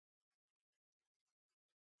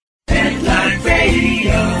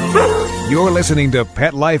Radio. You're listening to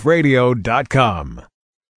PetLifeRadio.com.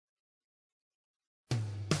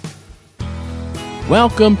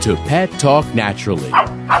 Welcome to Pet Talk Naturally,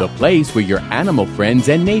 the place where your animal friends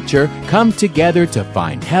and nature come together to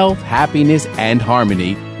find health, happiness, and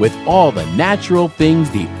harmony with all the natural things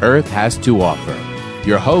the earth has to offer.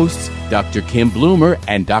 Your hosts, Dr. Kim Bloomer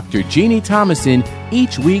and Dr. Jeannie Thomason,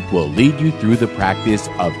 each week will lead you through the practice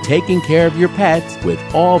of taking care of your pets with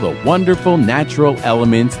all the wonderful natural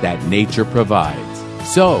elements that nature provides.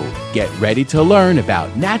 So, get ready to learn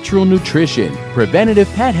about natural nutrition,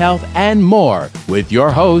 preventative pet health, and more with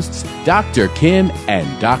your hosts, Dr. Kim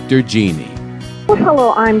and Dr. Jeannie. Well,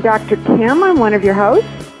 hello, I'm Dr. Kim. I'm one of your hosts.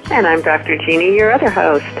 And I'm Dr. Jeannie, your other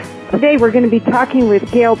host. Today we're going to be talking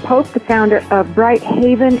with Gail Pope, the founder of Bright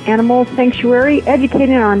Haven Animal Sanctuary,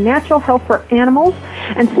 educating on natural health for animals.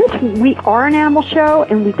 And since we are an animal show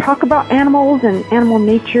and we talk about animals and animal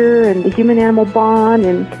nature and the human-animal bond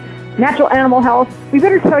and natural animal health, we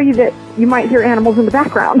better tell you that you might hear animals in the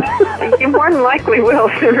background. You more than likely will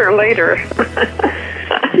sooner or later.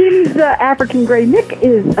 Jeannie's African gray Nick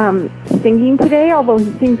is singing today, although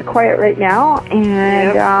he seems quiet right now.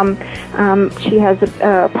 And she has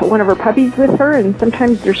one of her puppies with her, and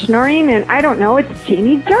sometimes they're snoring, and I don't know, it's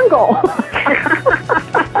Jeannie's jungle.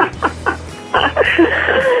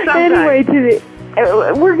 Anyway,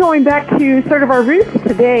 we're going back to sort of our roots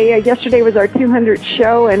today. Yesterday was our 200th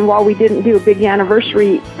show, and while we didn't do a big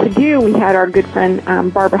anniversary to do, we had our good friend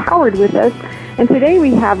Barbara Howard with us. And today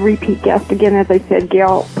we have repeat guest again, as I said,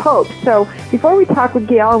 Gail Pope. So before we talk with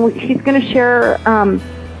Gail, she's going to share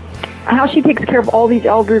how she takes care of all these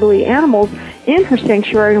elderly animals in her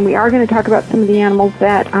sanctuary, and we are going to talk about some of the animals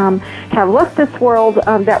that have left this world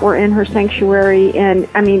that were in her sanctuary. And,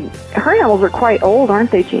 I mean, her animals are quite old, aren't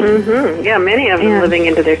they, Jean? Mm-hmm. Yeah, many of them living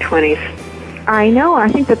into their 20s. I know. I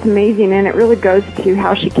think that's amazing, and it really goes to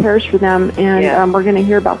how she cares for them, and we're going to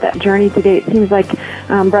hear about that journey today. It seems like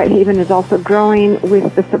Bright Haven is also growing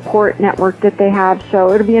with the support network that they have,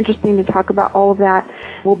 so it'll be interesting to talk about all of that.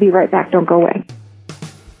 We'll be right back. Don't go away.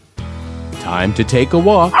 Time to take a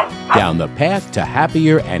walk down the path to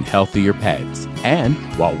happier and healthier pets. And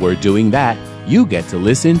while we're doing that, you get to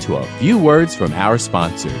listen to a few words from our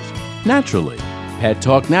sponsors. Naturally, Pet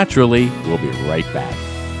Talk Naturally will be right back.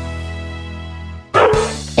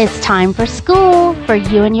 It's time for school for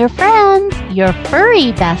you and your friends, your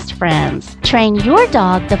furry best friends. Train your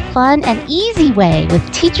dog the fun and easy way with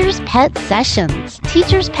Teacher's Pet Sessions.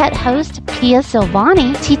 Teacher's Pet host Pia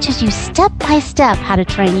Silvani teaches you step-by-step how to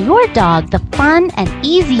train your dog the fun and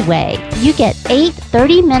easy way. You get 8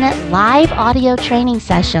 30-minute live audio training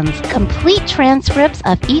sessions, complete transcripts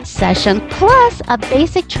of each session, plus a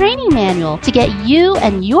basic training manual to get you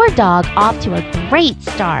and your dog off to a great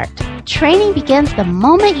start. Training begins the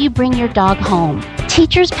moment you bring your dog home.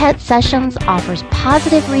 Teacher's Pet Sessions offers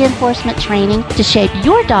positive reinforcement training to shape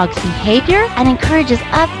your dog's behavior and encourages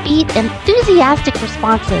upbeat, enthusiastic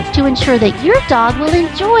responses to ensure that your dog will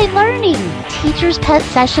enjoy learning. Teacher's Pet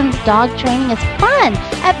Sessions dog training is fun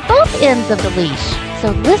at both ends of the leash.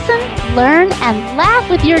 So listen, learn, and laugh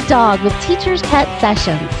with your dog with Teacher's Pet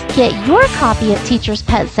Sessions. Get your copy of Teacher's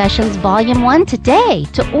Pet Sessions Volume 1 today.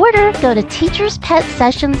 To order, go to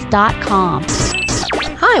teacherspetsessions.com.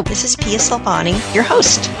 Hi, this is Pia Silvani, your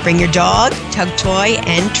host. Bring your dog, tug toy,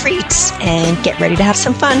 and treats, and get ready to have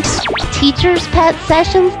some fun.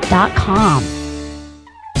 teacherspetsessions.com.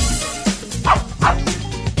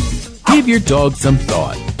 Give your dog some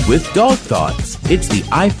thought with Dog Thoughts. It's the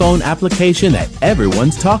iPhone application that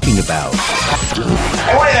everyone's talking about.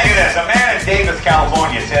 Hey, what do you think of this? A man in Davis,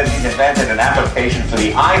 California says he's invented an application for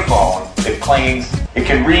the iPhone that claims it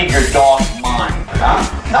can read your dog's mind. Huh?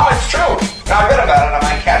 No, it's true. Now, I read about it on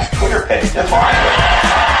my cat's Twitter page. That's why.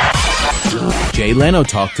 Jay Leno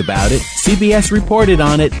talked about it, CBS reported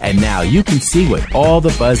on it, and now you can see what all the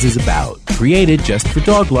buzz is about. Created just for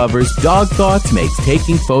dog lovers, Dog Thoughts makes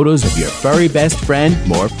taking photos of your furry best friend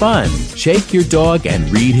more fun. Shake your dog and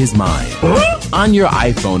read his mind. On your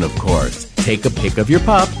iPhone, of course. Take a pic of your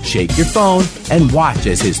pup, shake your phone, and watch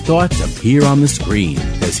as his thoughts appear on the screen.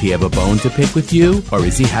 Does he have a bone to pick with you, or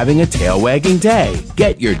is he having a tail-wagging day?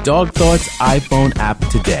 Get your Dog Thoughts iPhone app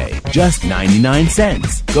today. Just 99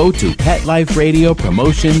 cents. Go to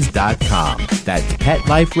PetLifeRadioPromotions.com. That's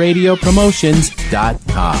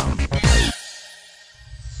PetLifeRadioPromotions.com.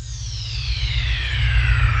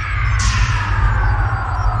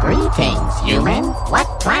 Greetings, human. What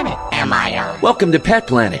planet Welcome to Pet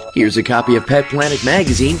Planet. Here's a copy of Pet Planet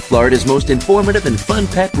Magazine, Florida's most informative and fun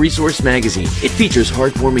pet resource magazine. It features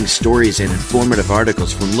heartwarming stories and informative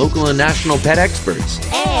articles from local and national pet experts.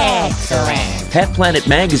 Excellent. Pet Planet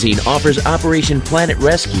Magazine offers Operation Planet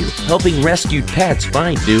Rescue, helping rescued pets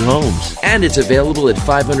find new homes. And it's available at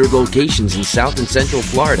 500 locations in South and Central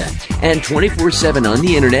Florida and 24/7 on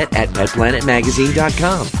the internet at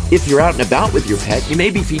petplanetmagazine.com. If you're out and about with your pet, you may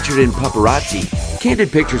be featured in Paparazzi,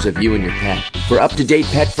 candid pictures of you and your pet. For up-to-date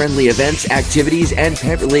pet-friendly events, activities, and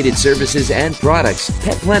pet-related services and products,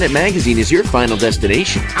 Pet Planet Magazine is your final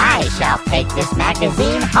destination. I shall take this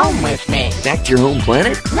magazine home with me. Back to your home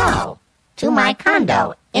planet? No, to my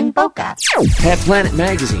condo in Boca. Pet Planet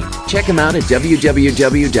Magazine. Check them out at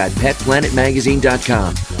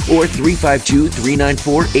www.petplanetmagazine.com or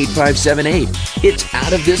 352-394-8578. It's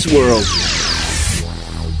out of this world.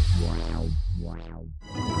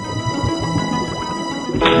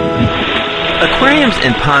 Aquariums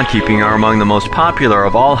and pond keeping are among the most popular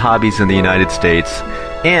of all hobbies in the United States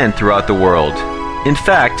and throughout the world. In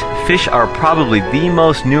fact, fish are probably the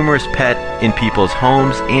most numerous pet in people's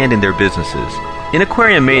homes and in their businesses. In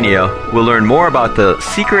Aquarium Mania, we'll learn more about the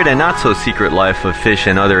secret and not-so-secret life of fish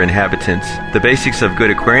and other inhabitants, the basics of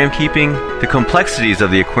good aquarium keeping, the complexities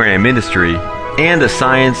of the aquarium industry, and the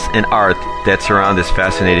science and art that surround this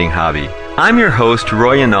fascinating hobby. I'm your host,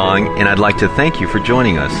 Roy Anong, and I'd like to thank you for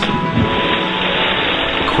joining us.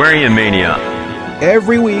 Aquarium Mania.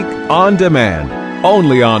 Every week on demand,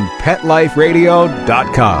 only on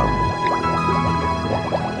PetLifeRadio.com.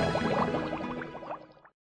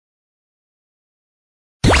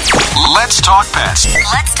 Let's talk pets.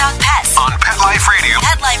 Let's talk pets On Pet Life Radio.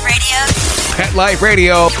 Pet Life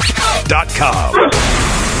Radio. PetLifeRadio.com.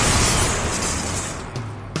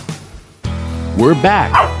 We're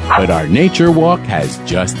back, but our nature walk has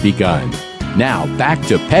just begun. Now back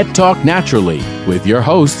to Pet Talk Naturally with your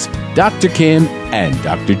hosts, Dr. Kim and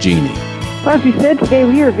Dr. Jeannie. Well, as we said, today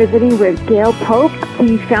we are visiting with Gail Pope,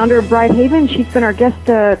 the founder of Bright Haven. She's been our guest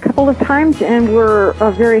a couple of times, and we're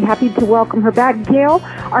very happy to welcome her back. Gail,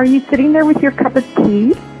 are you sitting there with your cup of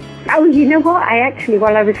tea? Oh, you know what? I actually,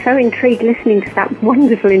 while I was so intrigued listening to that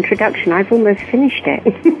wonderful introduction, I've almost finished it.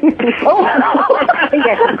 Oh,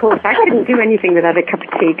 yes, of course. I couldn't do anything without a cup of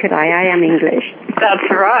tea, could I? I am English. That's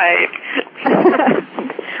right.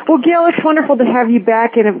 Well, Gail, it's wonderful to have you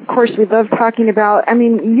back, and of course we love talking about,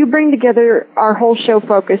 you bring together our whole show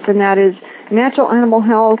focus, and that is natural animal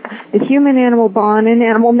health, the human-animal bond, and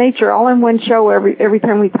animal nature all in one show every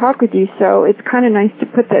time we talk with you. So it's kind of nice to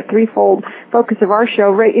put that threefold focus of our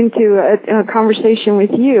show right into a conversation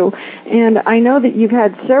with you. And I know that you've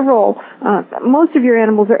had several, most of your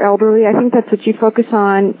animals are elderly. I think that's what you focus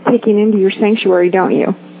on taking into your sanctuary, don't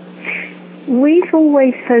you? We've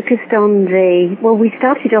always focused on we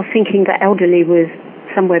started off thinking that elderly was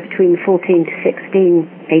somewhere between the 14 to 16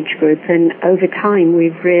 age group, and over time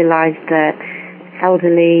we've realized that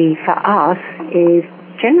elderly for us is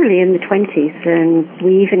generally in the 20s, and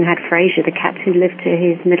we even had Fraser, the cat, who lived to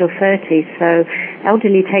his middle 30s. So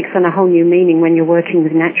elderly takes on a whole new meaning when you're working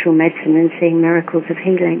with natural medicine and seeing miracles of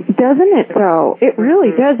healing. Doesn't it, though? It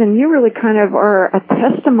really does, and you really kind of are a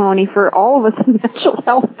testimony for all of us in mental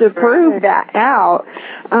health to prove that out.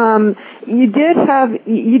 You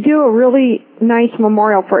do a really nice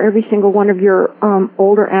memorial for every single one of your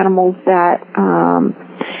older animals that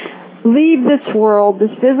leave this world,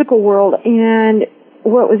 this physical world, and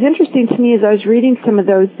what was interesting to me is I was reading some of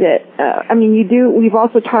those that, we've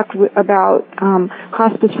also talked about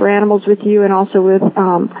hospice for animals with you, and also with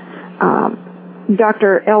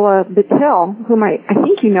Dr. Ella Battelle, whom I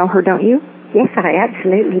think you know her, don't you? Yes, I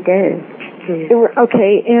absolutely do.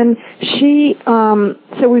 Okay, and she,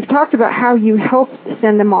 so we've talked about how you helped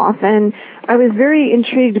send them off, and I was very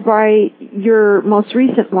intrigued by your most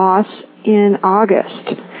recent loss in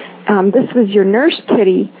August. This was your nurse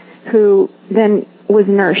kitty who then was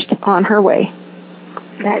nursed on her way.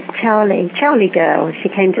 That's Charlie girl. She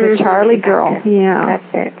came to Charlie girl. Yeah.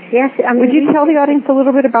 That's it. Yes. Would you tell the audience a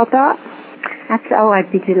little bit about that? I'd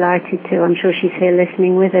be delighted to. I'm sure she's here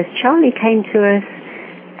listening with us. Charlie came to us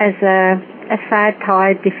as a sad,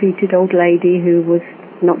 tired, defeated old lady who was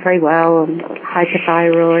not very well,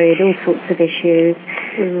 hypothyroid, all sorts of issues.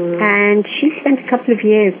 And she spent a couple of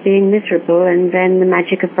years being miserable, and then the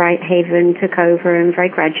magic of Bright Haven took over, and very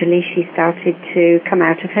gradually she started to come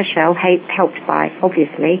out of her shell, helped by,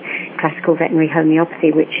 obviously, classical veterinary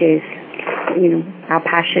homeopathy, which is, our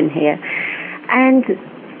passion here. And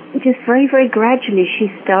just very, very gradually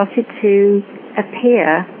she started to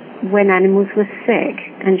appear when animals were sick,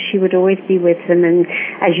 and she would always be with them. And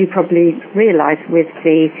as you probably realize, with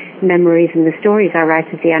the memories and the stories I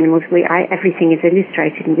write of the animals, everything is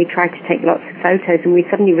illustrated, and we try to take lots of photos, and we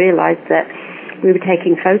suddenly realized that we were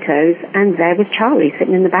taking photos, and there was Charlie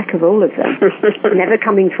sitting in the back of all of them, never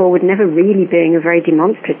coming forward, never really being a very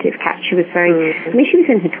demonstrative cat. She was she was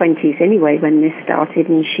in her 20s anyway when this started,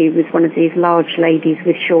 and she was one of these large ladies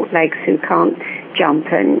with short legs who can't jump,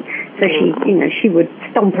 and so she would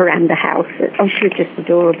stomp around the house. She was just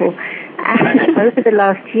adorable. And over the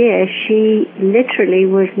last year, she literally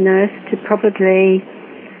was nursed to probably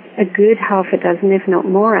a good half a dozen, if not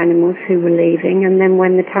more, animals who were leaving. And then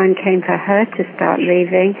when the time came for her to start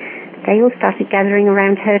leaving, they all started gathering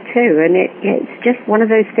around her too. And it's just one of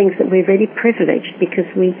those things that we're really privileged, because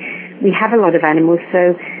we have a lot of animals,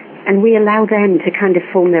 and we allow them to kind of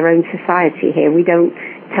form their own society here. We don't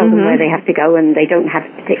tell them where they have to go, and they don't have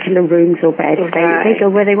particular rooms or beds. They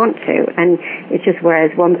go where they want to. And it's just,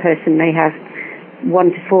 whereas one person may have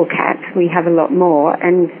 1 to 4 cats, we have a lot more,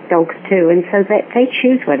 and dogs too, and so they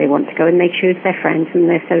choose where they want to go, and they choose their friends and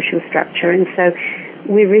their social structure. And so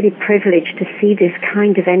we're really privileged to see this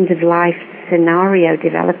kind of end-of-life scenario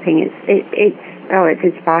developing. It's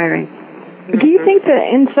inspiring. Do you think that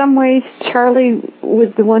in some ways Charlie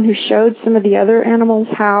was the one who showed some of the other animals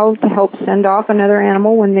how to help send off another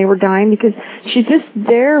animal when they were dying? Because she's just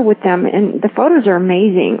there with them, and the photos are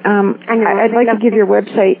amazing. I'd like to give your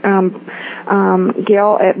website,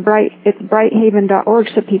 Gail, at brighthaven.org,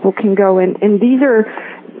 so people can go. And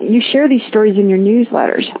you share these stories in your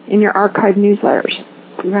newsletters, in your archived newsletters.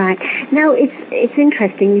 Right. No, it's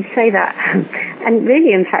interesting you say that. And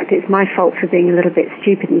really, in fact, it's my fault for being a little bit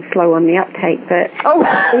stupid and slow on the uptake. But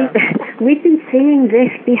we've been seeing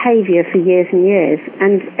this behavior for years and years,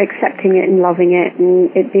 and accepting it and loving it,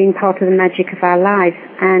 and it being part of the magic of our lives.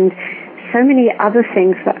 And so many other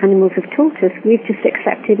things that animals have taught us, we've just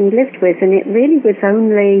accepted and lived with. And it really was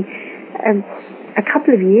only a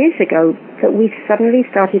couple of years ago that we suddenly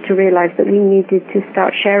started to realize that we needed to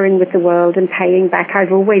start sharing with the world and paying back.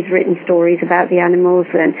 I've always written stories about the animals,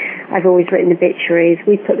 and I've always written obituaries.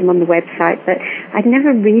 We put them on the website, but I'd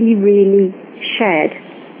never really, really shared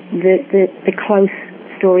the close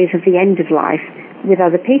stories of the end of life with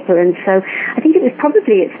other people. And so I think it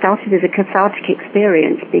started as a cathartic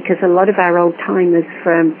experience, because a lot of our old timers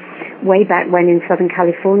from way back when in Southern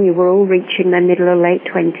California were all reaching their middle or late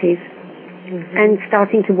 20s. And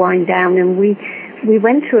starting to wind down, and we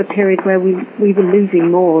went through a period where we were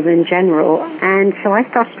losing more than general. And so I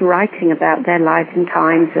started writing about their lives and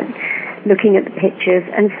times, and looking at the pictures,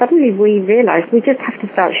 and suddenly we realized we just have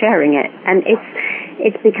to start sharing it. And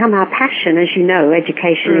it's become our passion. As you know,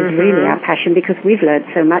 education is really our passion, because we've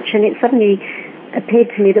learned so much. And it suddenly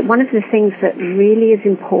appeared to me that one of the things that really is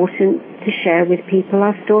important to share with people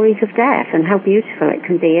are stories of death, and how beautiful it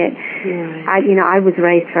can be. I was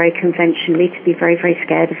raised very conventionally to be very, very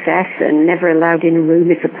scared of death, and never allowed in a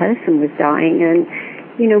room if a person was dying. And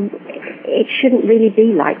it shouldn't really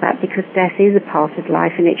be like that, because death is a part of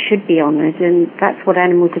life, and it should be honored. And that's what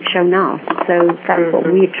animals have shown us. So that's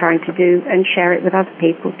what we're trying to do, and share it with other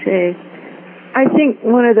people too. I think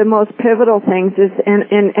one of the most pivotal things is,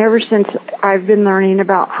 and ever since I've been learning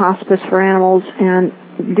about hospice for animals, and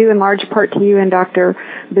due in large part to you and Dr.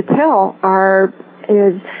 Battelle,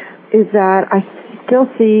 is that I still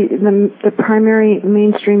see the primary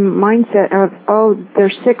mainstream mindset of,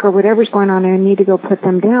 they're sick or whatever's going on, and I need to go put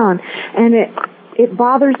them down. And it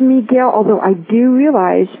bothers me, Gail, although I do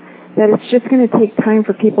realize that it's just going to take time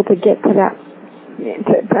for people to get to that,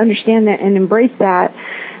 to understand that and embrace that.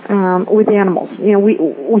 With animals,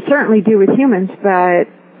 we certainly do with humans, but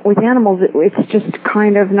with animals, it's just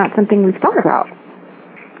kind of not something we've thought about.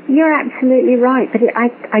 You're absolutely right, but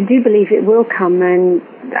I do believe it will come.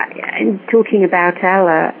 And talking about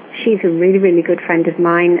Ella, she's a really, really good friend of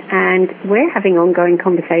mine, and we're having ongoing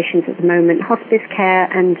conversations at the moment, hospice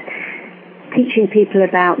care and teaching people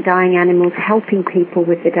about dying animals, helping people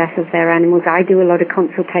with the death of their animals. I do a lot of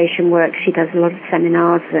consultation work. She does a lot of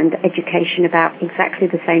seminars and education about exactly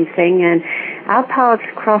the same thing. And our paths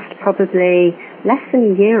crossed probably less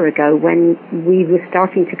than a year ago, when we were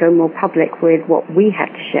starting to go more public with what we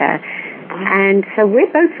had to share. And so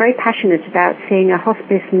we're both very passionate about seeing a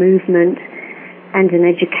hospice movement and an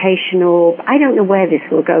educational, I don't know where this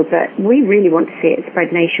will go, but we really want to see it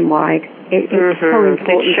spread nationwide. It's so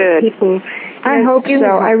important that people... I hope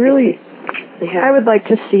so. I would like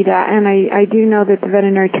to see that, and I do know that the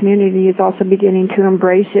veterinary community is also beginning to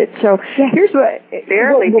embrace it. So here's what...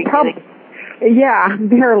 Barely beginning. Yeah,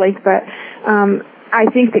 barely, but I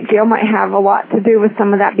think that Gail might have a lot to do with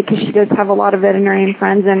some of that because she does have a lot of veterinarian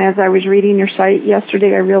friends. And as I was reading your site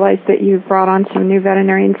yesterday, I realized that you've brought on some new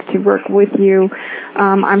veterinarians to work with you.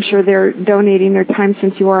 I'm sure they're donating their time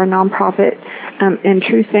since you are a nonprofit and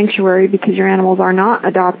true sanctuary because your animals are not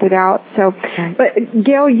adopted out. So, but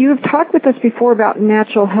Gail, you've talked with us before about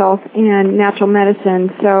natural health and natural medicine.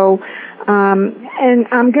 So, and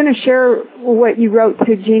I'm going to share what you wrote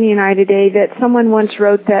to Jeannie and I today, that someone once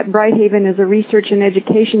wrote that Brighthaven is a research and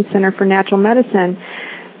education center for natural medicine.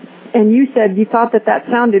 And you said you thought that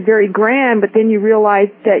sounded very grand, but then you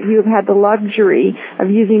realized that you have had the luxury of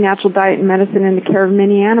using natural diet and medicine in the care of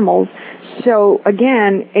many animals. So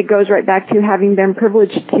again, it goes right back to having been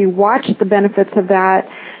privileged to watch the benefits of that,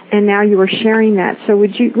 and now you are sharing that. So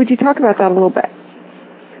would you talk about that a little bit?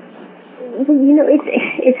 Well,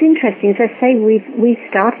 it's interesting. As I say, we've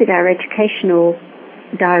started our educational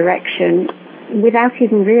direction without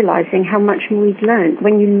even realizing how much we've learned.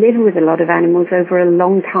 When you live with a lot of animals over a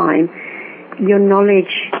long time, your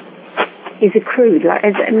knowledge is accrued, like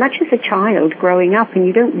as much as a child growing up, and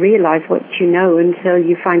you don't realize what you know until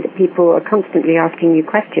you find that people are constantly asking you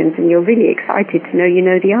questions, and you're really excited to know you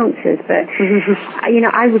know the answers. But,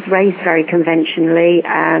 I was raised very conventionally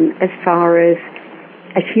as far as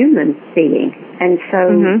a human being. And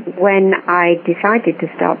so when I decided to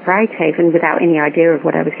start Brighthaven without any idea of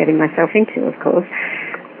what I was getting myself into, of course,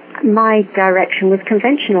 my direction was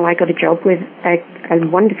conventional. I got a job with a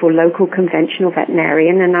wonderful local conventional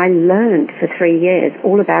veterinarian, and I learned for 3 years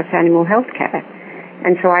all about animal health care.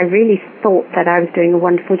 And so I really thought that I was doing a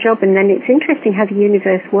wonderful job. And then it's interesting how the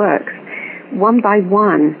universe works. One by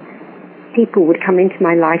one, people would come into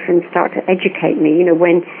my life and start to educate me.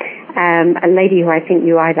 When a lady who I think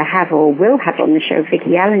you either have or will have on the show,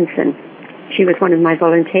 Vicki Allinson, she was one of my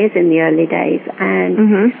volunteers in the early days,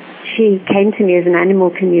 and she came to me as an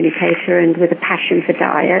animal communicator and with a passion for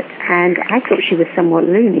diet, and I thought she was somewhat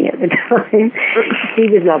loony at the time. She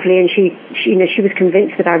was lovely, and she was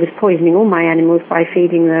convinced that I was poisoning all my animals by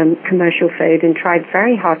feeding them commercial food, and tried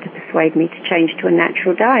very hard to persuade me to change to a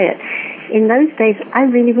natural diet. In those days, I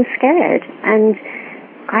really was scared, and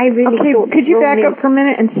I really thought... Could you back up for a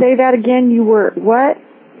minute and say that again? You were what?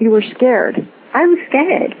 You were scared. I was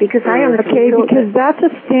scared because I honestly thought because that's a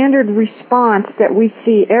standard response that we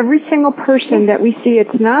see. Every single person that we see,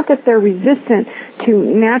 it's not that they're resistant to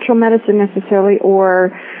natural medicine necessarily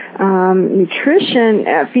or nutrition,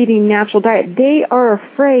 feeding natural diet. They are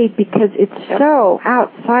afraid because it's so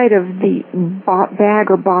outside of the bag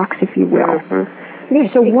or box, if you will.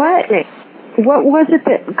 Yes, so exactly. What was it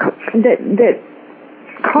that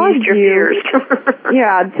caused you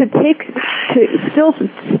to still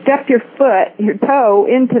step your toe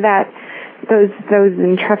into those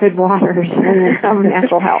intrepid waters of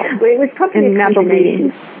natural health? Well, it was probably a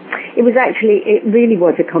combination. It really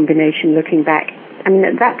was a combination looking back. I mean,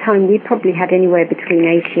 at that time, we probably had anywhere between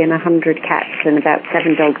 80 and 100 cats and about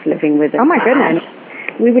 7 dogs living with us. Oh, my goodness.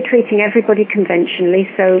 We were treating everybody conventionally,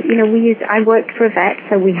 so, I worked for a vet,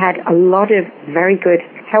 so we had a lot of very good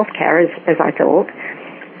health care, as I thought.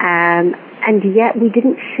 And yet we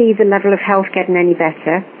didn't see the level of health getting any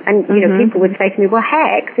better. And, people would say to me, well,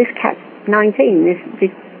 heck, this cat's 19,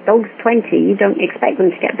 this dog's 20, you don't expect them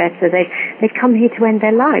to get better. They've come here to end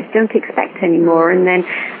their lives. Don't expect any more. And then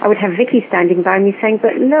I would have Vicky standing by me saying,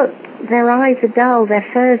 but look, their eyes are dull, their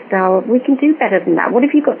fur's dull. We can do better than that. What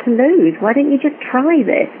have you got to lose? Why don't you just try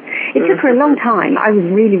this? It took her a long time. I was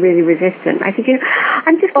really, really resistant. I said,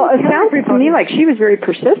 I'm just... Well, it sounds to me like she was very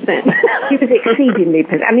persistent. She was exceedingly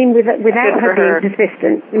persistent. I mean, without her being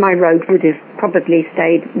persistent, my road would have probably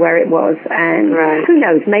stayed where it was. And who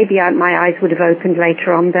knows, maybe my eyes would have opened later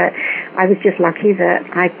on, but I was just lucky that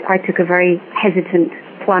I took a very hesitant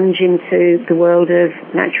plunge into the world of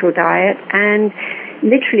natural diet, and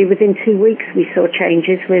literally within 2 weeks we saw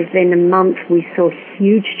changes. Within a month we saw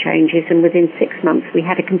huge changes, and within 6 months we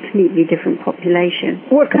had a completely different population.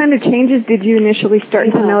 What kind of changes did you initially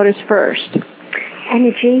start to notice first?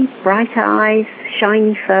 Energy, bright eyes,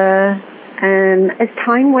 shiny fur. As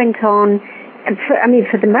time went on,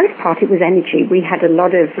 for the most part, it was energy. We had a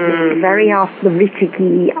lot of very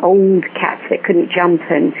arthritic-y old cats that couldn't jump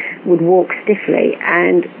and would walk stiffly.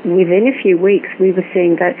 And within a few weeks, we were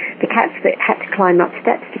seeing that the cats that had to climb up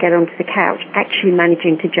steps to get onto the couch actually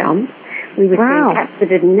managing to jump. We were seeing cats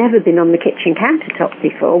that had never been on the kitchen countertop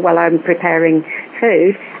before while I'm preparing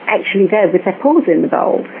food, actually there with their paws in the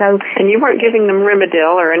bowl. And you weren't giving them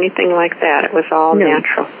Rimadyl or anything like that. It was all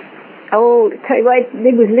natural. Oh, it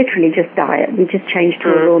was literally just diet. We just changed to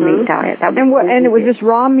a raw meat diet. And it was just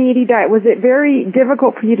raw meaty diet. Was it very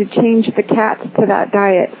difficult for you to change the cats to that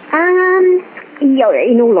diet?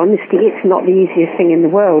 In all honesty, it's not the easiest thing in the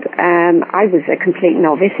world. I was a complete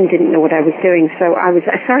novice and didn't know what I was doing, so I was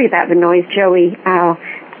sorry about the noise. Joey, our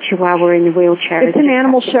Chihuahua in the wheelchair. It's an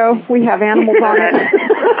animal show. We have animals on it.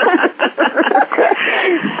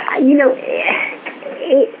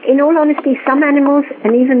 In all honesty, some animals,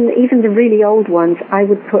 and even the really old ones, I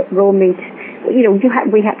would put raw meat.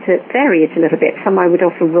 We had to vary it a little bit. Some I would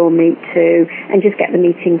offer raw meat to and just get them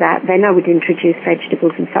eating that. Then I would introduce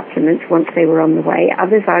vegetables and supplements once they were on the way.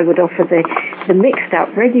 Others I would offer the mixed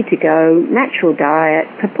up, ready to go, natural diet,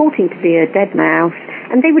 purporting to be a dead mouse,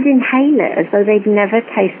 and they would inhale it as though they'd never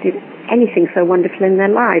tasted anything so wonderful in their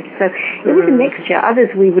lives. So it was a mixture. Others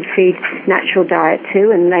we would feed natural diet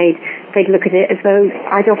to, and they'd look at it as though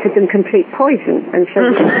I'd offered them complete poison. And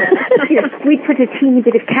so we'd put a teeny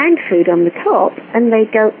bit of canned food on the top, and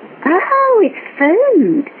they'd go, "Oh, it's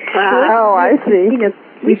food." Oh, I see.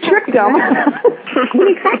 We tricked them. Well,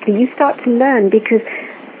 exactly. You start to learn because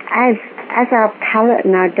as our palate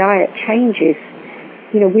and our diet changes,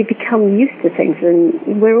 we become used to things,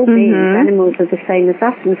 and we're all beings. Animals are the same as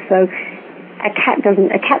us, and so a cat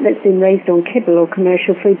that's been raised on kibble or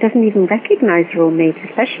commercial food doesn't even recognize raw meat,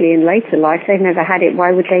 especially in later life. They've never had it.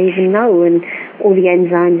 Why would they even know? And all the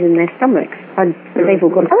enzymes in their stomachs, they've all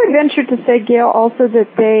gone. I would venture to say, Gail, also that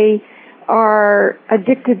they are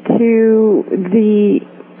addicted to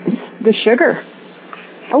the sugar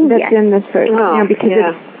that's in this food, because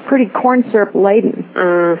it's pretty corn syrup laden.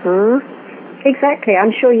 Exactly.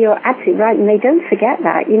 I'm sure you're absolutely right, and they don't forget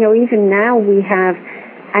that. Even now we have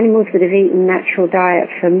animals that have eaten natural diet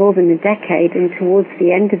for more than a decade, and towards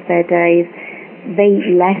the end of their days, they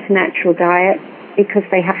eat less natural diet because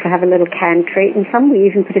they have to have a little canned treat, and some we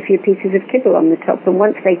even put a few pieces of kibble on the top. And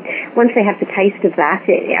once they have the taste of that,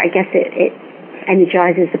 I guess it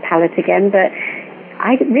energizes the palate again. But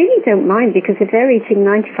I really don't mind, because if they're eating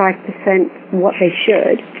 95% what they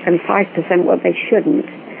should and 5% what they shouldn't,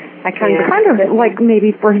 I kind of like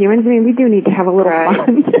maybe for humans. I mean, we do need to have a little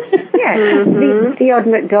fun. The odd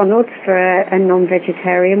McDonald's for a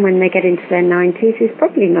non-vegetarian when they get into their 90s is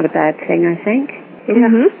probably not a bad thing, I think.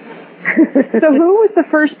 So who was the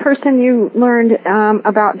first person you learned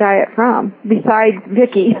about diet from, besides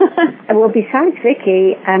Vicki? Well, besides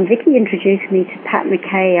Vicki, Vicki introduced me to Pat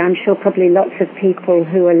McKay. I'm sure probably lots of people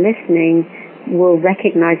who are listening will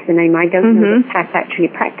recognize the name. I don't know that Pat actually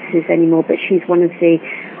practices anymore, but she's one of the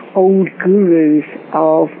old gurus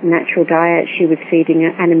of natural diet. She was feeding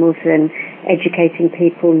animals and educating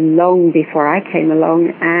people long before I came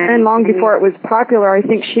along. And long before it was popular. I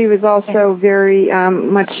think she was also very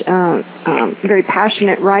very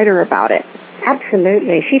passionate writer about it.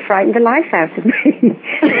 Absolutely. She frightened the life out of me.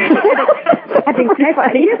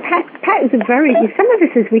 Pat is some of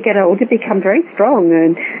us as we get older become very strong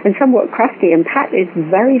and somewhat crusty, and Pat is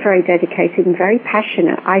very, very dedicated and very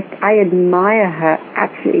passionate. I admire her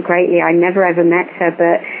absolutely greatly. I never ever met her,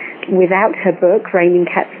 but without her book, Raining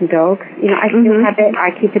Cats and Dogs, I still have it.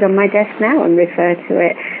 I keep it on my desk now and refer to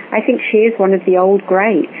it. I think she is one of the old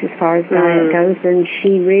greats as far as diet goes, and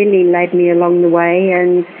she really led me along the way.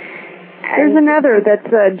 And there's another that's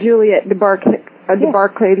Juliet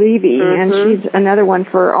DeBarclay Levy, and she's another one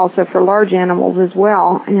for large animals as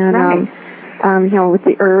well, and with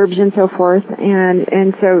the herbs and so forth,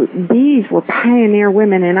 and so these were pioneer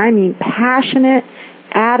women, and I mean passionate,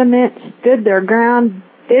 adamant, stood their ground.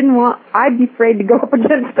 I'd be afraid to go up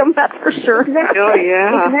against them, that's for sure. Exactly. Oh,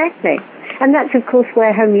 yeah. Exactly. And that's, of course,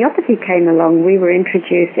 where homeopathy came along. We were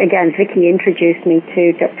introduced, again, Vicki introduced me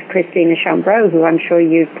to Dr. Christina Chambreau, who I'm sure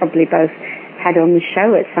you've probably both had on the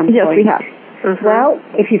show at some point. Yes, we have. Well,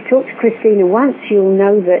 if you've talked to Christina once, you'll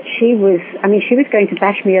know that she was going to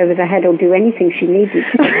bash me over the head or do anything she needed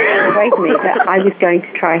to persuade me that I was going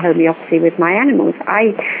to try homeopathy with my animals.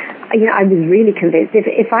 I was really convinced.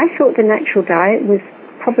 If I thought the natural diet was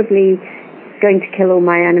probably going to kill all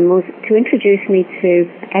my animals, to introduce me to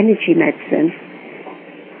energy medicine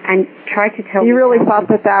and try to tell me... You really thought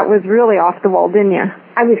that was really off the wall, didn't you?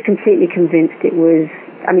 I was completely convinced it was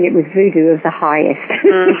voodoo of the highest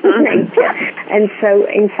nature. And so,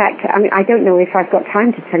 in fact, I don't know if I've got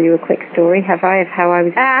time to tell you a quick story, have I, of how I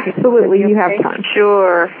was... Absolutely, you have time.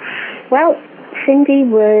 Sure. Well, Cindy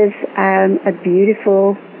was a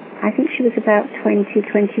beautiful... I think she was about 20,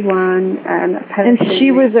 21. And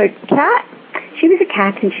she was a cat? She was a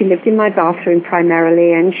cat, and she lived in my bathroom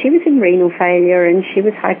primarily, and she was in renal failure, and she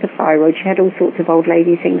was hypothyroid. She had all sorts of old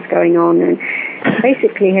lady things going on, and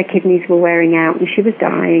basically her kidneys were wearing out, and she was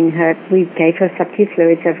dying. We gave her sub-Q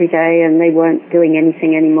fluids every day, and they weren't doing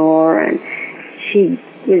anything anymore, and she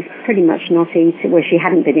was pretty much not eating. Well, she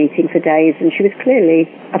hadn't been eating for days, and she was clearly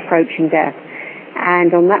approaching death.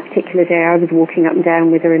 And on that particular day, I was walking up and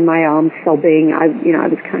down with her in my arms, sobbing. I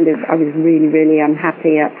was really, really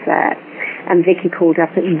unhappy, upset. And Vicky called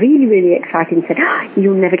up really, really excited and said,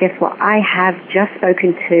 "You'll never guess what, I have just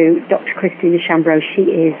spoken to Dr. Christina Chambreau. She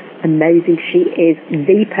is amazing. She is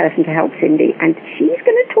the person to help Cindy, and she's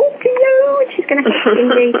going to talk to you, and she's going to help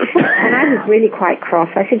Cindy." And I was really quite cross.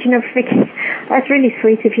 I said, Vicky, that's really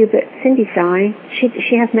sweet of you, but Cindy's dying.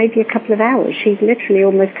 She has maybe a couple of hours. She's literally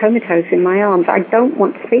almost comatose in my arms. I don't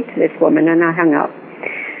want to speak to this woman. And I hung up.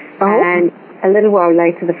 Oh. And a little while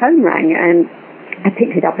later, the phone rang, and I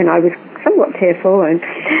picked it up, and I was somewhat tearful, and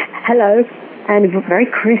hello, and a very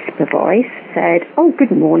crisp voice said, "Oh,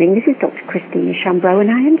 good morning, this is Dr. Christina Chambreau,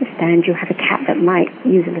 and I understand you have a cat that might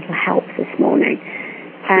use a little help this morning."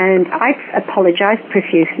 And I apologized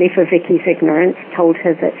profusely for Vicky's ignorance, told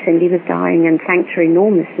her that Cindy was dying and thanked her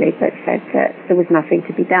enormously, but said that there was nothing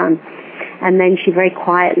to be done. And then she very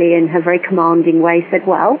quietly, in her very commanding way, said,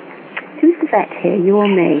 "Well, who's the vet here, you or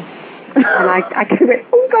me?" And I went,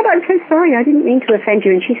 "Oh, God, I'm so sorry. I didn't mean to offend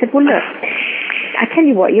you." And she said, "Well, look, I tell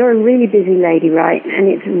you what, you're a really busy lady, right? And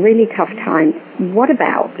it's a really tough time. What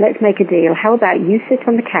about, let's make a deal. How about you sit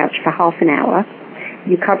on the couch for half an hour,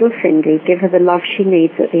 you cuddle Cindy, give her the love she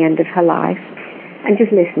needs at the end of her life, and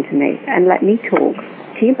just listen to me and let me talk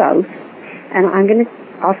to you both. And I'm going to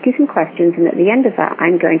ask you some questions, and at the end of that,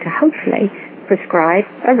 I'm going to hopefully prescribe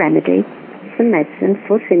a remedy, some medicine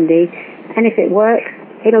for Cindy, and if it works,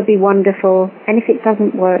 it'll be wonderful. And if it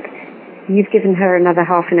doesn't work, you've given her another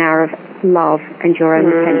half an hour of love and your own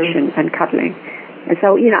attention and cuddling." And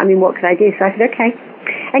so, what could I do? So I said, okay.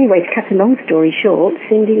 Anyway, to cut a long story short,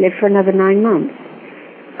 Cindy lived for another 9 months.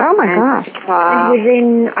 Oh, my gosh.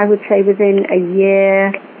 And within a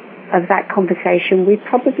year of that conversation, we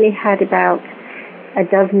probably had about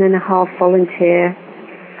 12.5 volunteer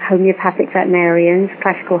homeopathic veterinarians,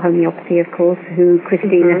 classical homeopathy, of course, who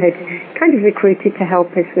Christina had kind of recruited to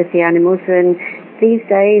help us with the animals. And these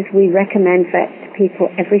days we recommend vets to people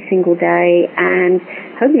every single day, and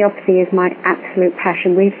homeopathy is my absolute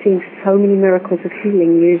passion. We've seen so many miracles of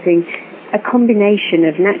healing using a combination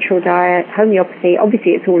of natural diet, homeopathy.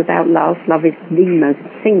 Obviously it's all about love. Love is the most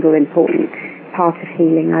single important part of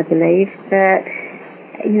healing, I believe. But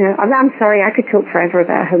I'm sorry, I could talk forever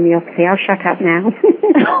about homeopathy. I'll shut up now.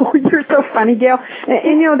 Oh, you're so funny, Gail.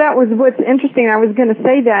 And that was what's interesting. I was going to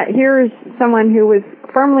say that here's someone who was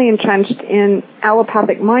firmly entrenched in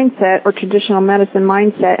allopathic mindset or traditional medicine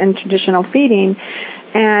mindset and traditional feeding,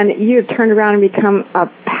 and you have turned around and become a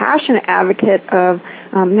passionate advocate of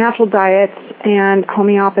natural diets and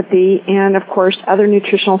homeopathy and, of course, other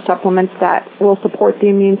nutritional supplements that will support the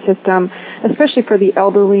immune system, especially for the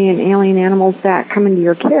elderly and alien animals that come into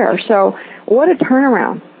your care. So what a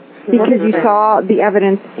turnaround, because you saw the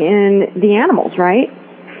evidence in the animals, right?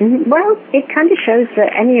 Well, it kind of shows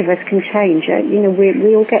that any of us can change.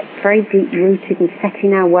 We all get very deep-rooted and set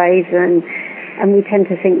in our ways, and we tend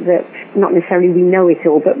to think that not necessarily we know it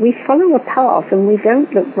all, but we follow a path and we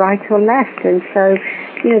don't look right or left. And so,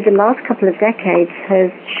 the last couple of decades has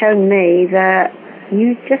shown me that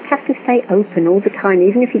you just have to stay open all the time,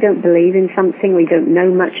 even if you don't believe in something or you don't know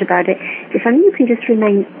much about it. If only you can just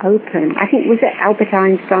remain open. I think, was it Albert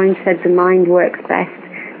Einstein said the mind works best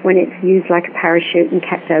when it's used like a parachute and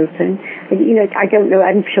kept open. I don't know,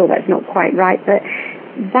 I'm sure that's not quite right, but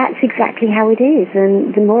that's exactly how it is.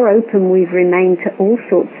 And the more open we've remained to all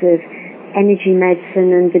sorts of energy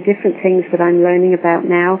medicine and the different things that I'm learning about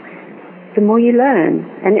now, the more you learn.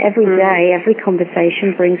 And every day, every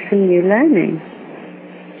conversation brings some new learning.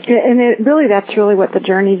 And that's really what the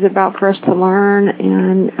journey is about for us to learn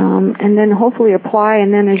and then hopefully apply.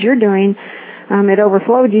 And then as you're doing, it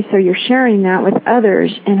overflowed you, so you're sharing that with others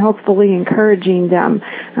and hopefully encouraging them.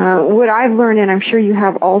 What I've learned, and I'm sure you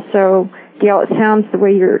have also, Gail, it sounds the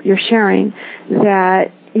way you're sharing,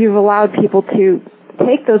 that you've allowed people to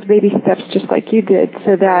take those baby steps just like you did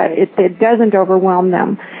so that it doesn't overwhelm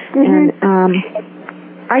them. And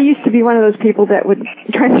I used to be one of those people that would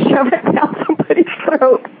try to shove it down somebody's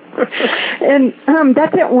throat. And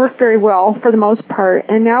that didn't work very well for the most part.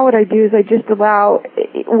 And now what I do is I just allow,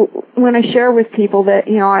 when I share with people that,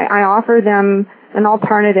 I offer them an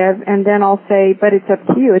alternative, and then I'll say, but it's up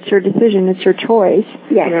to you. It's your decision. It's your choice.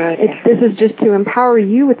 Yes. Right. This is just to empower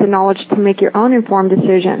you with the knowledge to make your own informed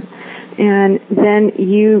decision. And then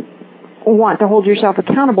you want to hold yourself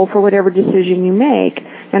accountable for whatever decision you make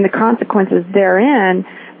and the consequences therein,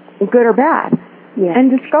 good or bad. Yes.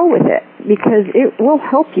 And just go with it, because it will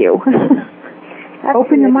help you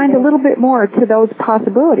open your mind a little bit more to those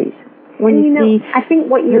possibilities. I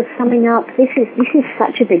think what you're summing up, this is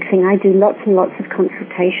such a big thing. I do lots and lots of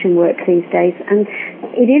consultation work these days, and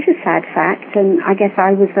it is a sad fact, and I guess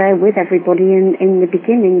I was there with everybody in the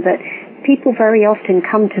beginning, but people very often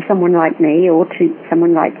come to someone like me or to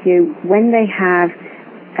someone like you when they have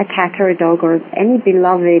a cat or a dog or any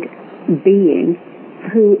beloved being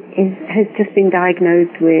who has just been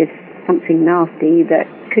diagnosed with something nasty that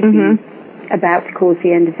could be about to cause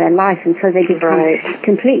the end of their life, and so they become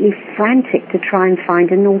completely frantic to try and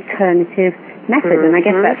find an alternative method. And I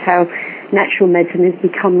guess that's how natural medicine has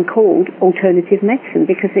become called alternative medicine,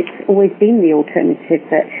 because it's always been the alternative.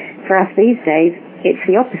 But for us these days, it's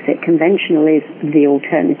the opposite. Conventional is the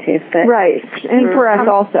alternative. But and for us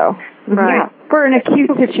also. Yeah. For an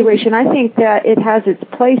acute situation, I think that it has its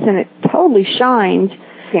place, and it totally shines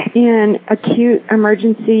in acute,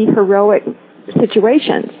 emergency, heroic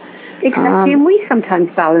situations. Exactly, and we sometimes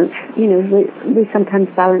balance, we sometimes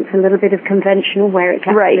balance a little bit of conventional where it's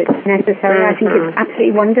absolutely necessary. I think it's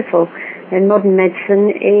absolutely wonderful. And modern medicine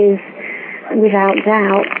is, without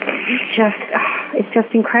doubt, it's just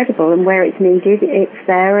incredible. And where it's needed, it's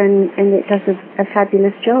there, and it does a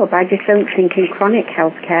fabulous job. I just don't think in chronic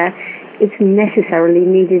healthcare it's necessarily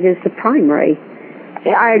needed as the primary.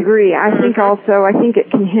 I agree. I think it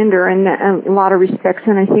can hinder in a lot of respects,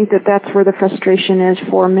 and I think that's where the frustration is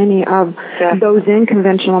for many of those in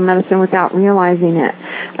conventional medicine without realizing it.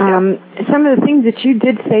 Some of the things that you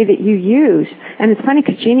did say that you use, and it's funny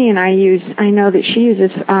because Jeannie and I know that she uses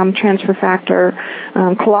transfer factor.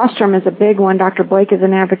 Colostrum is a big one. Dr. Blake is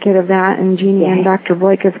an advocate of that, and Jeannie and Dr.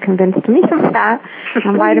 Blake have convinced me of that.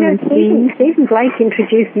 Vitamin C. Stephen Blake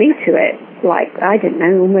introduced me to it, I don't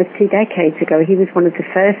know, almost 2 decades ago. He was one of the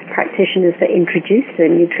first practitioners that introduced a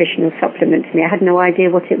nutritional supplement to me. I had no idea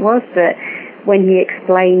what it was, but when he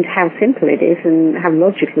explained how simple it is and how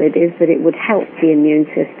logical it is that it would help the immune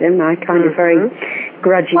system, I kind of very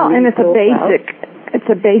grudgingly and it's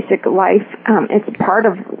a basic life. It's part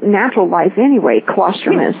of natural life anyway,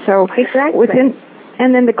 colostrum is. So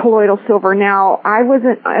and then the colloidal silver. Now,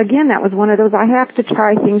 that was one of those, I have to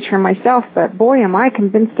try things for myself, but boy, am I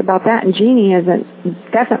convinced about that. And Jeannie is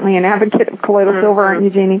definitely an advocate of colloidal silver, aren't you,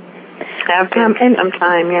 Jeannie? Have been for some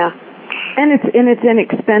time, yeah. And it's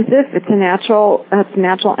inexpensive. It's a natural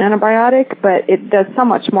antibiotic, but it does so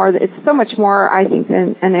much more. It's so much more, I think,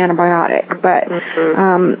 than an antibiotic. But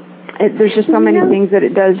there's just so many things that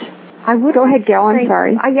it does. Go ahead, Gail. I'm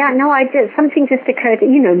sorry. Something just occurred.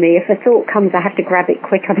 You know me. If a thought comes, I have to grab it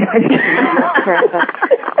quick. Otherwise, forever.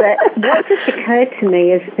 But what just occurred to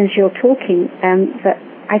me as you're talking, that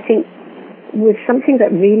I think was something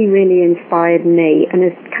that really, really inspired me and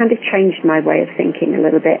has kind of changed my way of thinking a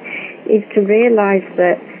little bit, is to realize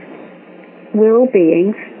that we're all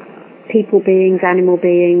beings, people beings, animal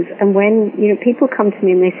beings, and when people come to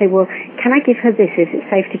me and they say, well, can I give her this? Is it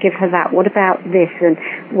safe to give her that? What about this? And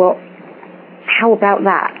how about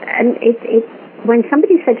that? And when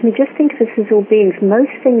somebody said to me, just think of us as all beings,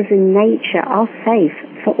 most things in nature are safe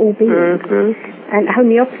for all beings. And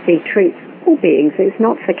homeopathy treats all beings. It's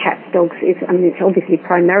not for cats, dogs. It's obviously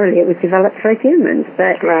primarily it was developed for humans,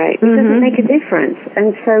 but it doesn't make a difference.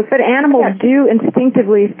 And so, but animals do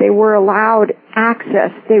instinctively, if they were allowed access,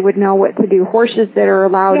 they would know what to do. Horses that are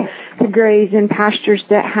allowed to graze in pastures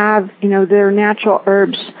that have, their natural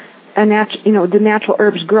herbs, the natural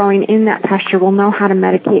herbs growing in that pasture will know how to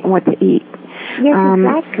medicate and what to eat. Yes,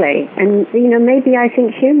 exactly. And maybe I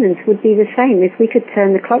think humans would be the same if we could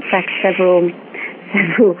turn the clock back several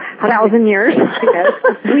 1,000 years.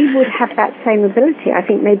 We would have that same ability. I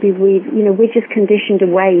think maybe we're just conditioned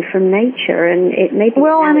away from nature, and it may be.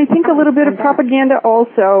 Well, and I think a little bit of propaganda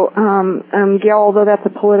also, Gail, although that's a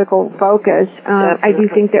political focus, I do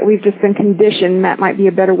think that we've just been conditioned. That might be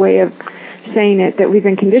a better way of saying it, that we've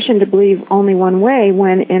been conditioned to believe only one way,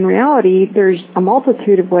 when in reality there's a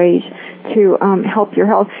multitude of ways to help your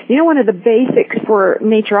health. One of the basics for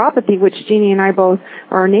naturopathy, which Jeannie and I both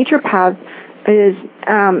are naturopaths, is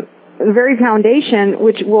the very foundation,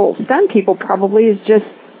 which will stun people probably, is just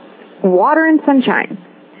water and sunshine,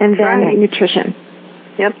 and then nutrition.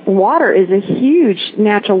 Water is a huge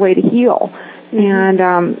natural way to heal.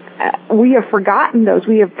 And we have forgotten those.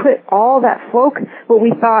 We have put all that what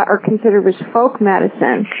we thought or considered was folk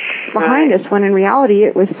medicine behind us, when in reality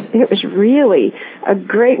it was really a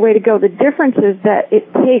great way to go. The difference is that it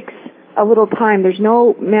takes a little time. There's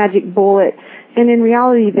no magic bullet. And in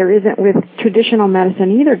reality, there isn't with traditional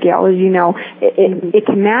medicine either, Gail. As you know, it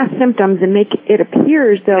can mask symptoms and make it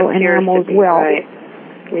appear as though an animal is well.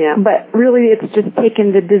 But really it's just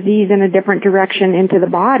taken the disease in a different direction into the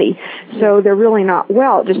body. So they're really not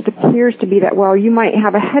well. It just appears to be that, well, you might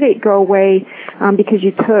have a headache go away because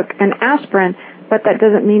you took an aspirin, but that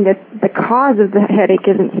doesn't mean that the cause of the headache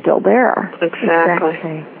isn't still there.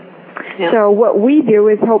 Exactly. Yeah. So what we do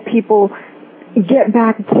is help people get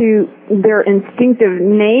back to their instinctive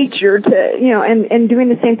nature to, and doing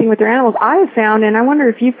the same thing with their animals. I have found, and I wonder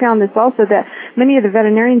if you found this also, that many of the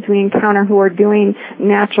veterinarians we encounter who are doing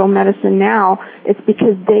natural medicine now, it's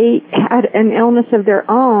because they had an illness of their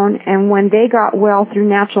own, and when they got well through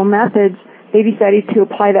natural methods, they decided to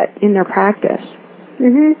apply that in their practice.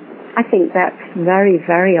 I think that's very,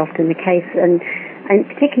 very often the case, and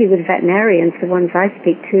particularly with veterinarians, the ones I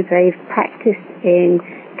speak to, they've practiced in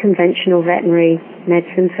conventional veterinary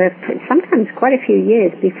medicine for sometimes quite a few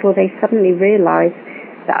years before they suddenly realize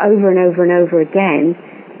that over and over and over again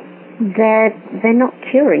they're not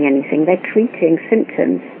curing anything. They're treating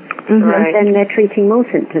symptoms. Right. And then they're treating more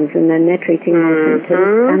symptoms, and then they're treating more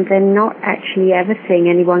symptoms, and they're not actually ever seeing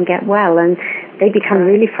anyone get well, and they become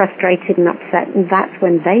really frustrated and upset, and that's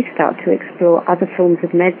when they start to explore other forms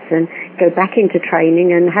of medicine, go back into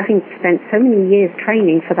training, and having spent so many years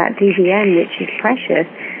training for that DVM, which is precious,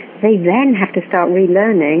 they then have to start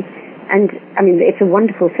relearning. And, I mean, it's a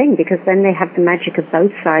wonderful thing because then they have the magic of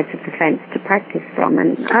both sides of the fence to practice from.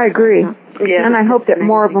 And I agree. And I hope that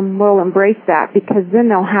more of them will embrace that, because then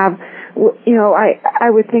they'll have, I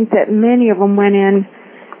would think that many of them went in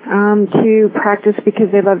to practice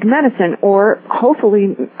because they loved medicine, or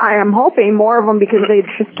hopefully, I am hoping more of them because they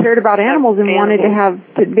just cared about animals and wanted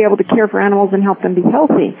to be able to care for animals and help them be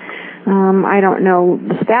healthy. I don't know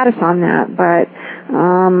the status on that, but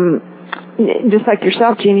just like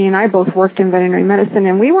yourself, Jeannie, and I both worked in veterinary medicine,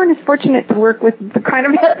 and we weren't as fortunate to work with the kind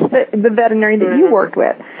of the veterinary that you worked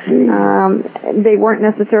with. They weren't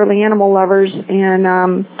necessarily animal lovers,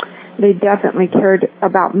 and they definitely cared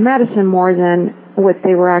about medicine more than what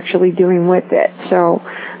they were actually doing with it. So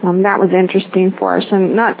that was interesting for us.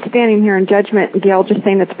 And not standing here in judgment, Gail, just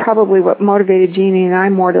saying that's probably what motivated Jeannie and I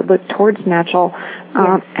more to look towards natural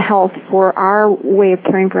health for our way of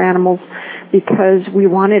caring for animals, because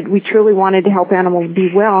we truly wanted to help animals be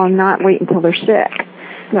well and not wait until they're sick.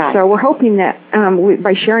 Right. So we're hoping that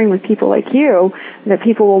by sharing with people like you, that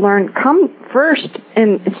people will learn, come first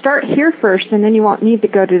and start here first, and then you won't need to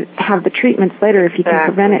go to have the treatments later if you can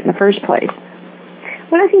prevent it in the first place.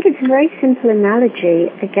 Well, I think it's a very simple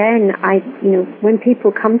analogy. Again, when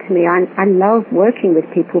people come to me, I love working with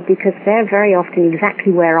people because they're very often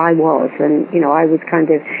exactly where I was. And, I was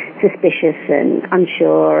kind of suspicious and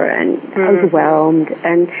unsure and overwhelmed.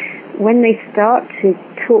 And when they start to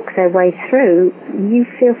talk their way through, you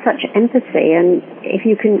feel such empathy. And if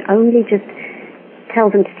you can only just tell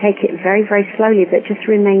them to take it very, very slowly, but just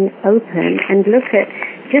remain open and look at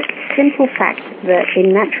just simple fact that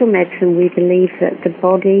in natural medicine we believe that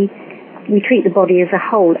we treat the body as a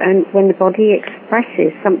whole, and when the body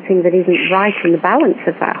expresses something that isn't right in the balance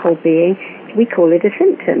of that whole being, we call it a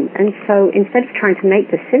symptom. And so instead of trying to make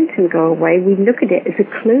the symptom go away, we look at it as a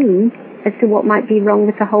clue as to what might be wrong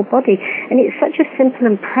with the whole body. And it's such a simple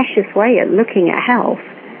and precious way at looking at health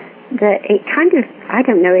that it kind of,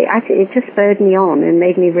 it just spurred me on and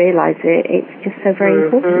made me realize it's just so very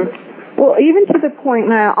important. Well, even to the point,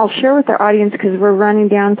 and I'll share with our audience because we're running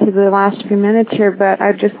down to the last few minutes here, but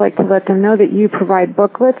I'd just like to let them know that you provide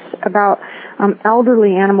booklets about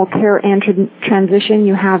elderly animal care and transition.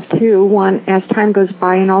 You have two, one as time goes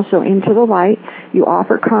by and also into the light. You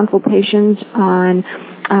offer consultations on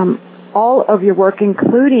all of your work,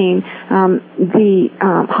 including the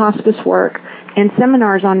hospice work and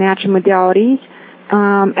seminars on natural modalities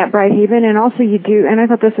at Brighthaven, and also you do, and I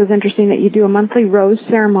thought this was interesting, that you do a monthly rose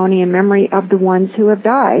ceremony in memory of the ones who have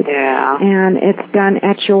died. Yeah. And it's done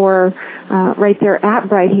at your, right there at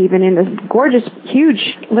Brighthaven in this gorgeous,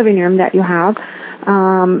 huge living room that you have.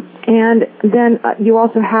 And then you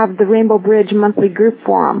also have the Rainbow Bridge monthly group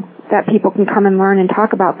forum that people can come and learn and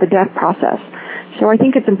talk about the death process. So I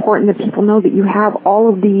think it's important that people know that you have all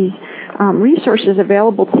of these resources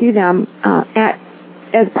available to them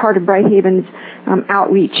as part of Brighthaven's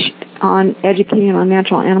outreach on educating on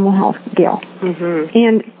natural animal health, Gail. Mm-hmm.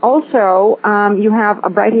 And also, you have a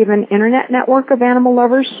Brighthaven internet network of animal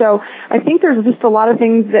lovers. So I think there's just a lot of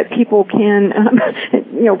things that people can,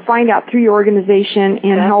 find out through your organization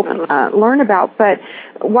and help learn about. But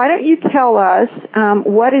why don't you tell us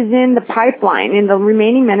what is in the pipeline in the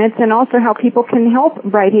remaining minutes, and also how people can help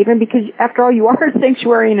Brighthaven, because after all, you are a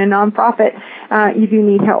sanctuary and a nonprofit. You do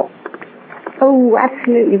need help. Oh,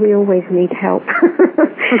 absolutely. We always need help.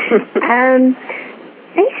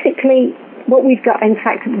 Basically, what we've got, in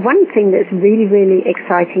fact, one thing that's really, really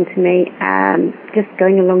exciting to me, just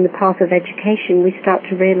going along the path of education, we start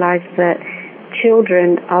to realize that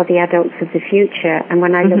children are the adults of the future. And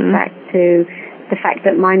when I look back to the fact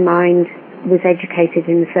that my mind was educated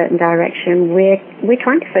in a certain direction, we're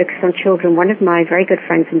trying to focus on children. One of my very good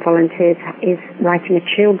friends and volunteers is writing a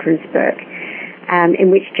children's book, in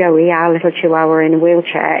which Joey, our little chihuahua in a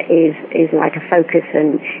wheelchair, is like a focus,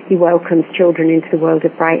 and he welcomes children into the world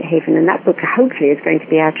of Brighthaven. And that book hopefully is going to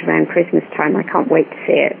be out around Christmas time. I can't wait to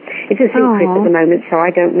see it. It's a secret at the moment, so I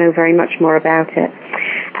don't know very much more about it.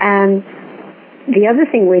 The other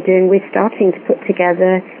thing we're doing, we're starting to put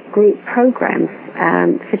together group programs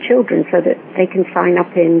for children so that they can sign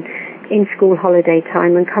up in school holiday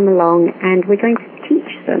time and come along, and we're going to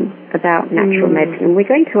teach them about natural medicine. We're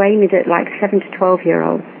going to aim it at like 7 to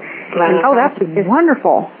 12-year-olds. Oh, that's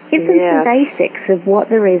wonderful. Give them some basics of what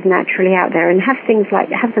there is naturally out there, and have them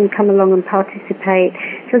come along and participate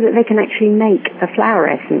so that they can actually make a flower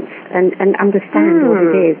essence and understand what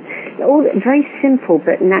it is. All very simple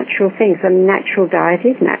but natural things. A natural diet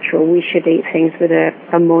is natural. We should eat things that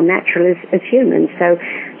are more natural as humans. So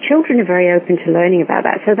children are very open to learning about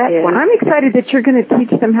that. So that's one. I'm excited that you're going to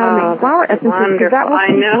teach them how to make flower essences, because that will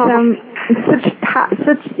teach them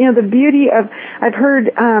such the beauty of. I've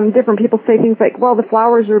heard different people say things like, "Well, the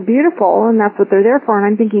flowers are beautiful, and that's what they're there for." And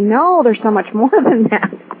I'm thinking, no, there's so much more than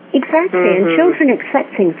that. Exactly, and children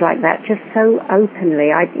accept things like that just so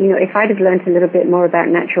openly. If I'd have learned a little bit more about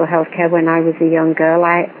natural health care when I was a young girl,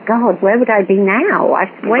 God, where would I be now? I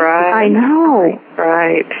know.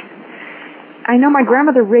 Right. I know my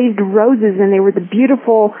grandmother raised roses, and they were the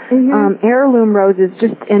beautiful heirloom roses,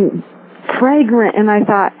 just fragrant. And I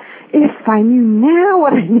thought, if I knew now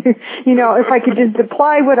what I knew, if I could just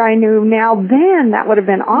apply what I knew now, then that would have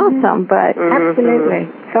been awesome. But absolutely.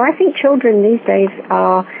 So I think children these days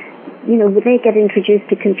are, they get introduced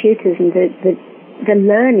to computers, and the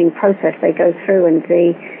learning process they go through and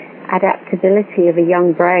the adaptability of a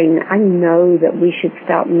young brain. I know that we should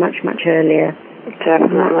start much, much earlier.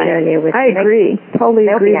 Definitely. Much earlier with I agree. Totally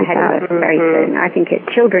agree with that. They'll be ahead of us very soon. I think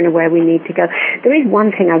children are where we need to go. There is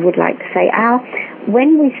one thing I would like to say.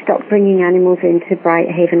 When we stopped bringing animals into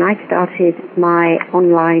Brighthaven, I started my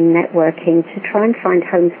online networking to try and find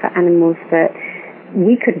homes for animals that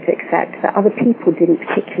we couldn't accept, that other people didn't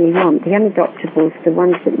particularly want, the unadoptables, the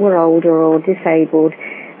ones that were older or disabled.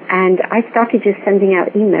 And I started just sending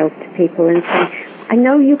out emails to people and saying, I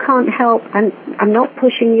know you can't help, I'm not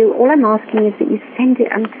pushing you. All I'm asking is that you send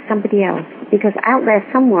it on to somebody else, because out there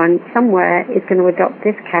someone, somewhere is going to adopt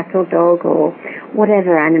this cat or dog or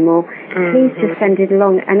whatever animal. Please just send it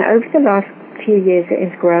along. And over the last few years it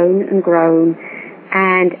has grown and grown.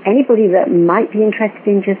 And anybody that might be interested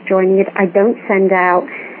in just joining it, I don't send out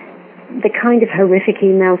the kind of horrific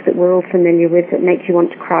emails that we're all familiar with that make you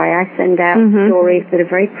want to cry. I send out stories that are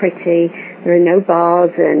very pretty. There are no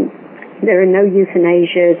bars and there are no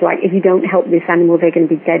euthanasias, like if you don't help this animal, they're going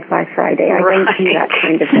to be dead by Friday. I don't do that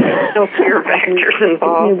kind of thing. No fear factors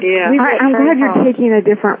involved, I'm glad you're taking a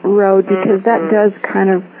different road, because that does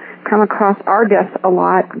kind of come across our desk a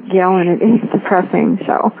lot, Gail, and it is depressing.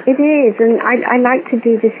 So it is, and I like to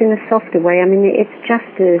do this in a softer way. I mean, it's just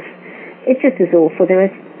as awful. There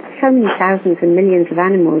are so many thousands and millions of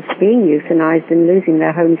animals being euthanized and losing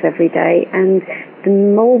their homes every day, and the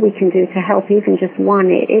more we can do to help even just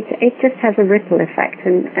one, it just has a ripple effect,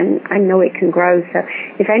 and I know it can grow. So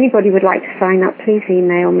if anybody would like to sign up, please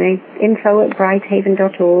email me,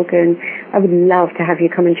 info@brighthaven.org, and I would love to have you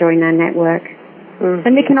come and join our network.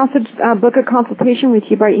 And they can also book a consultation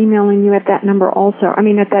with you by emailing you at that number also. I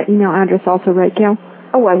mean, at that email address also, right, Gail?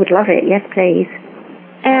 Oh, I would love it. Yes, please.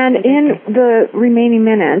 And in the remaining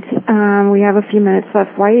minutes, we have a few minutes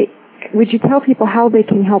left. Would you tell people how they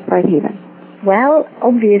can help Brighthaven? Well,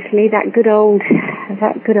 obviously that good old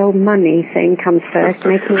money thing comes first,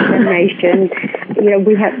 making a donation.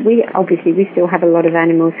 We still have a lot of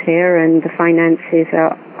animals here, and the finances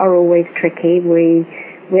are always tricky. We're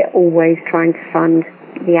always trying to fund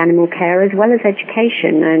the animal care as well as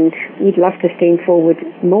education, and we'd love to steam forward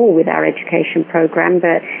more with our education program,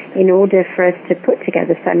 but in order for us to put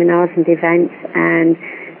together seminars and events and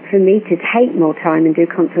for me to take more time and do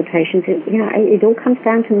consultations, it all comes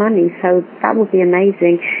down to money. So that would be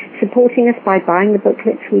amazing. Supporting us by buying the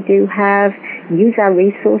booklets we do have, use our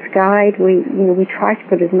resource guide. We try to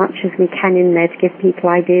put as much as we can in there to give people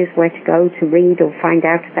ideas where to go to read or find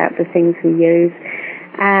out about the things we use.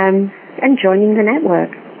 And joining the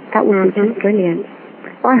network. That would be just brilliant.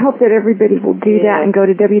 Well, I hope that everybody will do that and go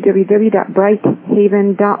to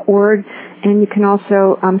www.brighthaven.org, and you can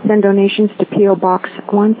also send donations to P.O. Box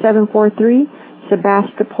 1743,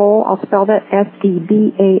 Sebastopol. I'll spell that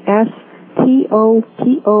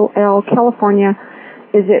Sebastopol, California.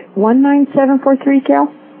 Is it 19743, Gail?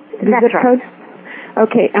 That's right. Code?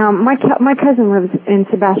 Okay, my cousin lives in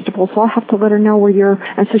Sebastopol, so I'll have to let her know where you're,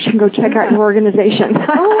 and so she can go check out your organization.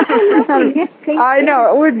 I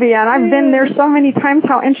know, it would be, and I've been there so many times.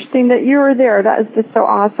 How interesting that you were there. That is just so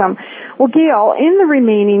awesome. Well, Gail, in the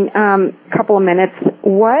remaining couple of minutes,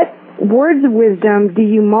 what words of wisdom do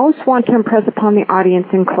you most want to impress upon the audience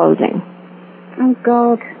in closing? Oh,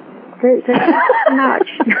 God. There's so much.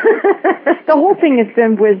 The whole thing has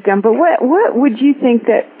been wisdom, but what would you think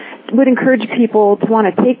that would encourage people to want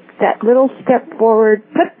to take that little step forward,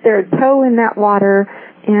 put their toe in that water,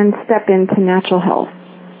 and step into natural health?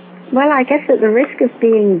 Well, I guess at the risk of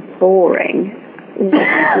being boring, what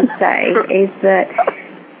I can say is that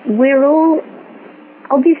we're all,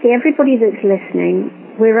 obviously everybody that's listening,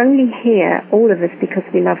 we're only here, all of us, because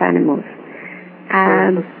we love animals.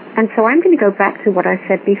 And so I'm going to go back to what I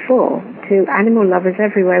said before, to animal lovers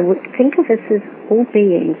everywhere. Think of us as all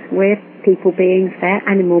beings. We're people beings, they're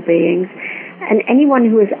animal beings. And anyone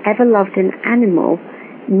who has ever loved an animal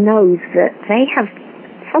knows that they have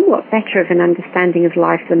somewhat better of an understanding of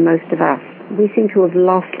life than most of us. We seem to have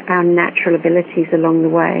lost our natural abilities along the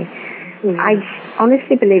way. Mm-hmm. I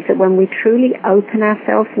honestly believe that when we truly open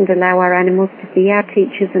ourselves and allow our animals to be our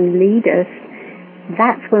teachers and lead us,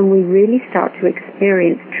 that's when we really start to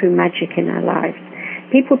experience true magic in our lives.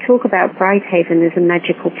 People talk about Brighthaven as a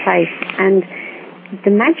magical place, and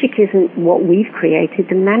the magic isn't what we've created.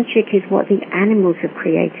 The magic is what the animals have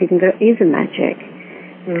created, and there is a magic.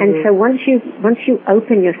 Mm-hmm. And so once you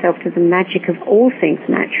open yourself to the magic of all things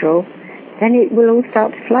natural, then it will all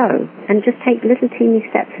start to flow. And just take little teeny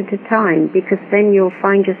steps at a time, because then you'll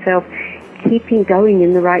find yourself keeping going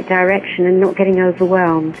in the right direction and not getting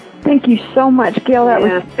overwhelmed. Thank you so much, Gail. That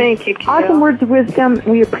was thank you, Gail. Awesome words of wisdom.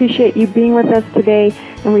 We appreciate you being with us today,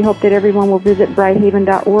 and we hope that everyone will visit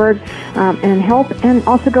brighthaven.org and help, and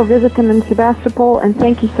also go visit them in Sebastopol. And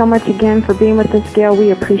thank you so much again for being with us, Gail. We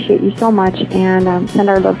appreciate you so much, and send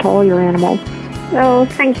our love to all your animals. Oh,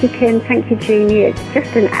 thank you, Kim. Thank you, Jeannie. It's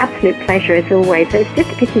just an absolute pleasure, as always. It's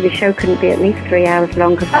just a pity the show couldn't be at least 3 hours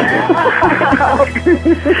longer. I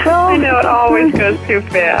know, it always goes too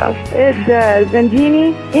fast. It does. And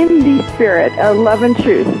Jeannie, in the spirit of love and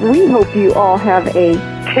truth, we hope you all have a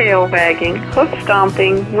tail wagging, hoof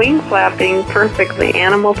stomping, wing flapping, perfectly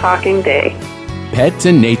animal talking day. Pets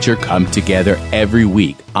and nature come together every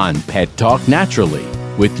week on Pet Talk Naturally,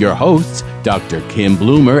 with your hosts, Dr. Kim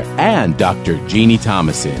Bloomer and Dr. Jeannie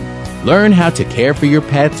Thomason. Learn how to care for your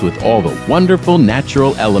pets with all the wonderful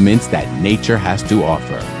natural elements that nature has to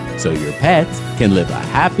offer, so your pets can live a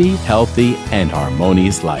happy, healthy, and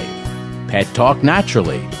harmonious life. Pet Talk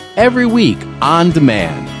Naturally, every week on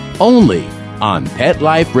demand, only on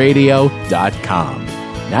PetLifeRadio.com.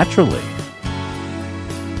 Naturally.